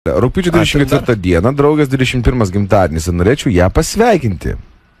Rugpjūčio 24 dieną, draugės 21 gimtadienis, ir norėčiau ją pasveikinti.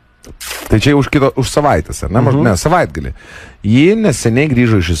 Tai čia už savaitės, ar ne? Ne, savaitgalį. Ji neseniai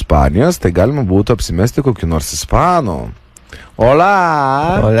grįžo iš Ispanijos, tai galima būtų apsimesti kokį nors Ispanų.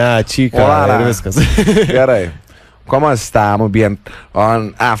 Hola! Hola, chica, ir viskas. Gerai. ¿Cómo estamos? Bien.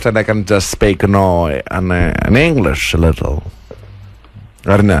 After I can just speak in English a little.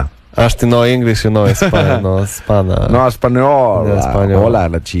 Ar ne? Aš tai no English, no Ispana. No español. Hola,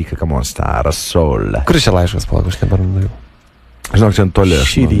 la chica, ¿cómo está? Rasol. Kur čia laiškas, palauk, aš nebarandau. Žinok, čia toli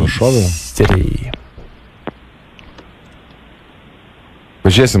aš nušoviau.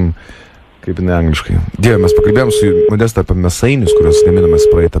 Pažiūrėsim, kaip jinai angliškai. Dieve, mes pakalbėjom su Modesta apie mėsainius, kuriuos gaminamės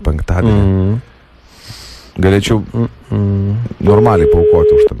praeitą penktadienį. Galėčiau normaliai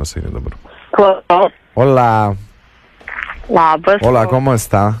paukoti už tą mėsainį dabar. Hola. Labas. Hola, ¿cómo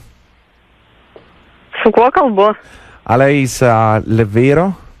está? Su kuo kalbu? Is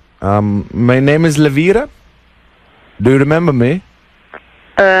Leviro. My name is Levira. Do you remember me?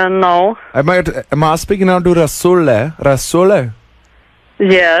 No. Am I speaking now to Rasule? Rasule?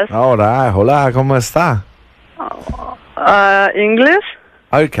 Yes. Alright, hola, ¿cómo está? English?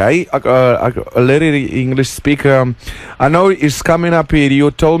 Okay, a little English speaker. I know it's coming up here. You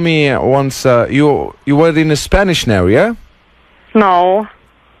told me once you were in Spanish now, yeah? No.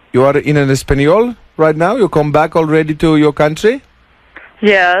 You are in an Espanol right now? You come back already to your country?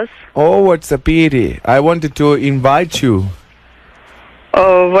 Yes. Oh, what's a pity. I wanted to invite you.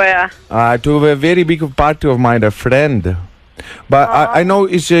 Where? To a very big party of mine, a friend. But I know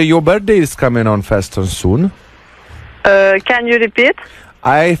your birthday is coming on fast and soon. Can you repeat?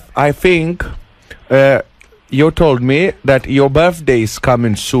 I think you told me that your birthday is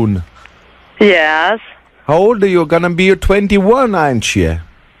coming soon. Yes. How old are you? Gonna be 21, aren't you?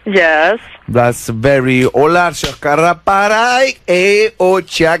 Yes. That's very... Hola, chakaraparai, o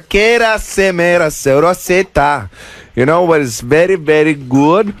chakera semera seroseta. You know what is very, very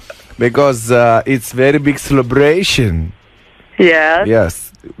good? Because it's very big celebration. Yes.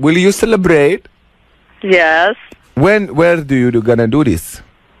 Yes. Will you celebrate? Yes. Where do you gonna do this?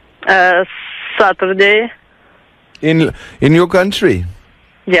 Saturday. In your country?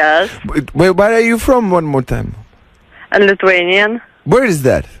 Yes. Where are you from? One more time. Lithuanian. Where is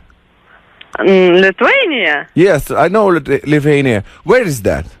that? Lithuania. Yes, I know Lithuania. Where is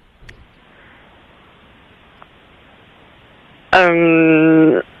that? You.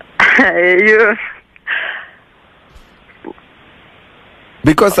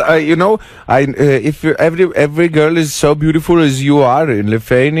 Because if every girl is so beautiful as you are in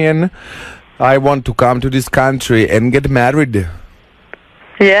Lithuanian, I want to come to this country and get married.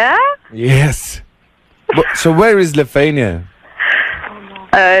 Yeah? Yes. So where is Lithuania?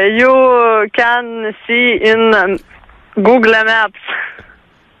 You can see in Google Maps.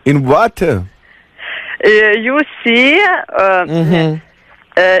 In what? You see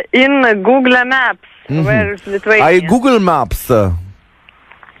in Google Maps where is Lithuania. Google Maps.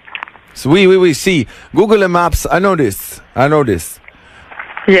 So we see Google Maps. I know this.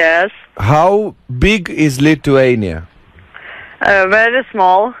 Yes. How big is Lithuania? Very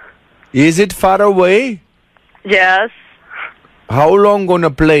small. Is it far away? Yes. How long on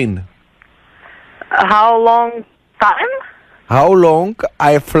a plane? How long time? How long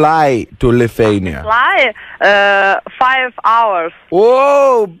I fly to Lithuania? Fly 5 hours.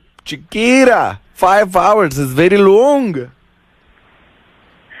 Oh, Chiquira, 5 hours is very long.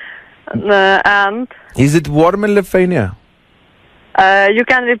 And? Is it warm in Lithuania? You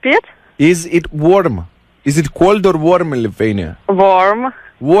can repeat? Is it warm? Is it cold or warm in Lithuania? Warm.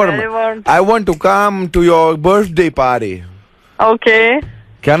 Warm. Very warm. I want to come to your birthday party. Okay.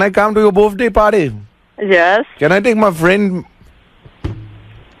 Can I come to your birthday party? Yes. Can I take my friend?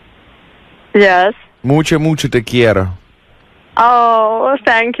 Yes. Mucho te quiero. Oh,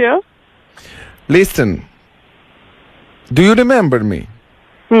 thank you. Listen. Do you remember me?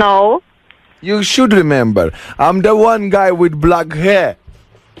 No. You should remember. I'm the one guy with black hair.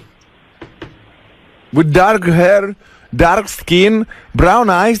 With dark hair, dark skin,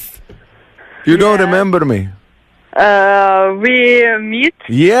 brown eyes. You don't remember me? We meet?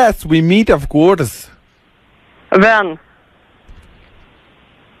 Yes, we meet, of course. When?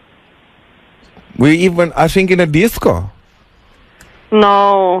 I think in a disco.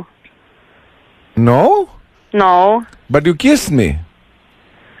 No. No? No. But you kissed me.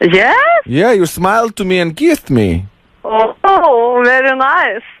 Yes? Yeah, you smiled to me and kissed me. Oh, very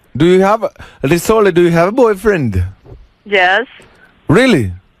nice. Do you have a boyfriend? Yes.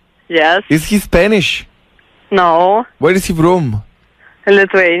 Really? Yes. Is he Spanish? No. Where is he from?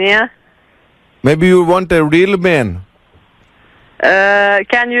 Lithuania. Maybe you want a real man.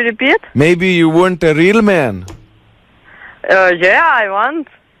 Can you repeat? Maybe you want a real man. Yeah, I want.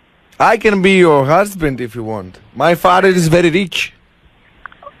 I can be your husband if you want. My father is very rich.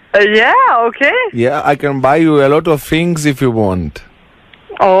 Yeah, okay. Yeah, I can buy you a lot of things if you want.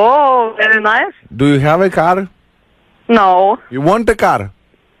 Oh, very nice. Do you have a car? No. You want a car?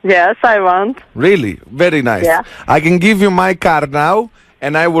 Yes, I want. Really? Very nice. Yeah. I can give you my car now,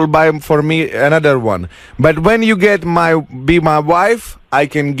 and I will buy for me another one. But when you be my wife, I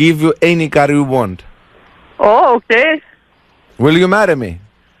can give you any car you want. Oh, okay. Will you marry me?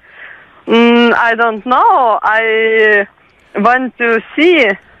 I don't know. I want to see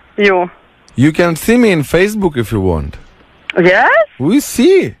you. You can see me in Facebook if you want. Yes? We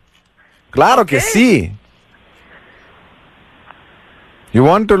see. Claro que Okay. sí. You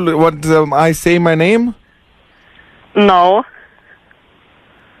want to I say my name? No.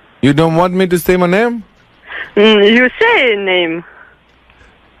 You don't want me to say my name? You say name.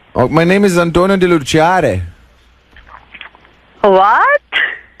 Oh, my name is Antonio De Luciare. What?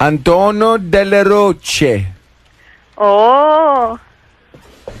 Antonio Delle Rocce. Oh.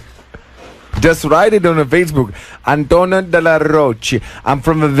 Just write it on the Facebook. Antonio Della Rocce. I'm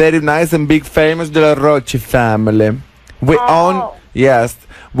from a very nice and big famous Della Rocce family. We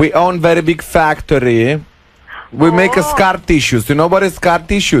own very big factory. We make a scar tissues. You know what is scar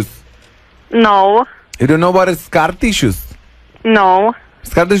tissues? No. You don't know what is scar tissues? No.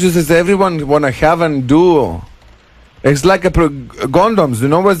 Scar tissues is everyone wanna have and do. It's like condoms. You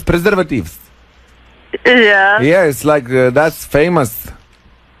know what's preservatives? Yeah. Yeah, it's like that's famous.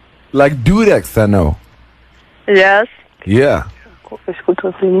 Like Durex, I know. Yes. Yeah.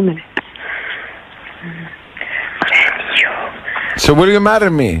 So will you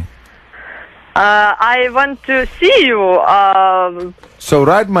marry me? I want to see you. So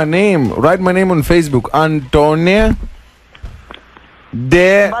write my name on Facebook. Antonia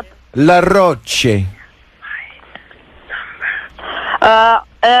De La Rocce.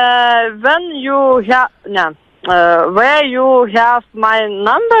 When you have, where you have my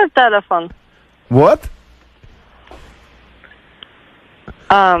number telephone? What?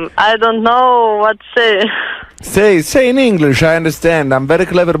 I don't know what say. Say in English, I understand. I'm very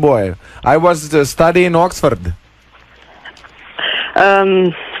clever boy. I was studying in Oxford.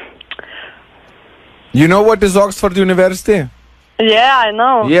 You know what is Oxford University? Yeah, I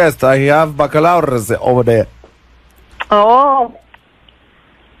know. Yes, I have baccalaureate over there. Oh.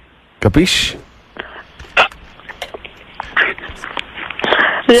 Capish?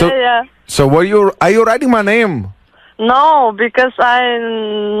 Yeah. So are you writing my name? No, because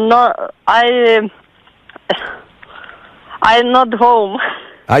I'm not home.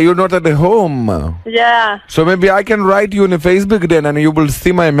 Are you not at home? Yeah. So maybe I can write you on Facebook then and you will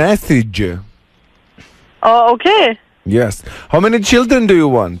see my message. Oh, okay. Yes. How many children do you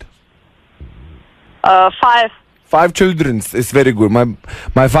want? 5. 5 children is very good.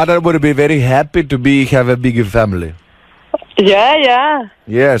 My father would be very happy to have a bigger family. Yeah.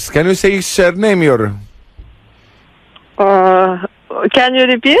 Yes. Can you say his surname your? Can you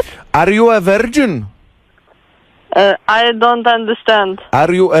repeat? Are you a virgin? I don't understand.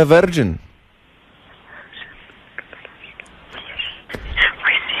 Are you a virgin?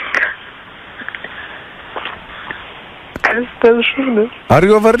 Are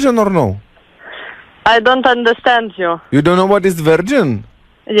you a virgin or no? I don't understand you. You don't know what is virgin?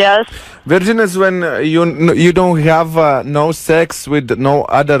 Yes. Virgin is when you don't have no sex with no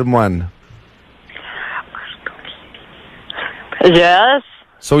other one. Yes.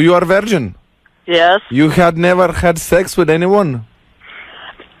 So you are virgin? Yes. You had never had sex with anyone?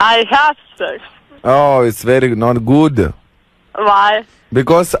 I have sex. Oh, it's very not good. Why?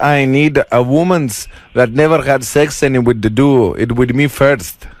 Because I need a woman that never had sex and would do it with me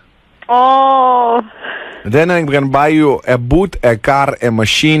first. Oh. Then I can buy you a boot, a car, a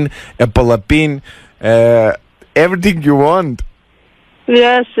machine, a palapin, everything you want.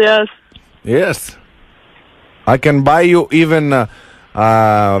 Yes. Yes. I can buy you even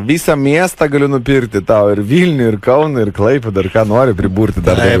visą miestą galiu nupirkti tau ir Vilnių, ir Kauną, ir Klaipėdą, ir ką nori priburti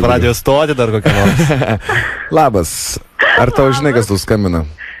dar. Taip, radio stoti dar kokią nors. Labas. Ar tau žinai, kas tu skambina?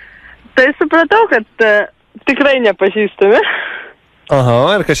 Tai supratau, kad tikrai nepažįstami.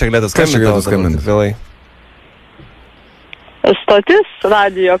 Aha, ir kas čia galėtų skambinti? Vėlai. Stotis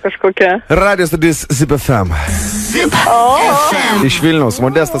radio kažkokia. Radio stotis Zip Fm. Iš Vilniaus,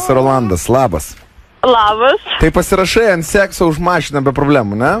 Modestas ir Rolandas. Labas. Labas. Tai pasirašai ant sekso už mašiną be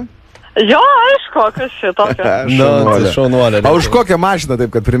problemų, ne? Jo, aišku, kas šitokio. Šaunuolė. O už kokią mašiną,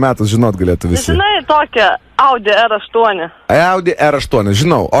 taip kad primetus žinot galėtų visi? Žinai, tokia Audi R8. Audi R8,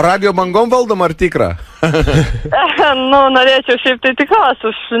 žinau. O radio bangom valdoma ar tikra? Nu, norėčiau šiaip tai tikros,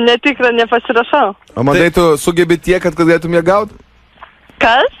 už netikrą nepasirašau. O manai, tu sugebi tiek, kad galėtum ją gaut?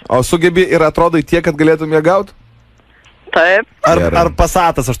 Kas? O sugebi ir atrodai tiek, kad galėtum ją gaut? Taip. Ar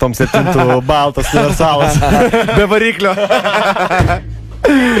Passatas 87 baltas universalas? Be variklio.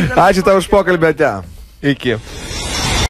 Ačiū tau už pokalbį, ate. Iki.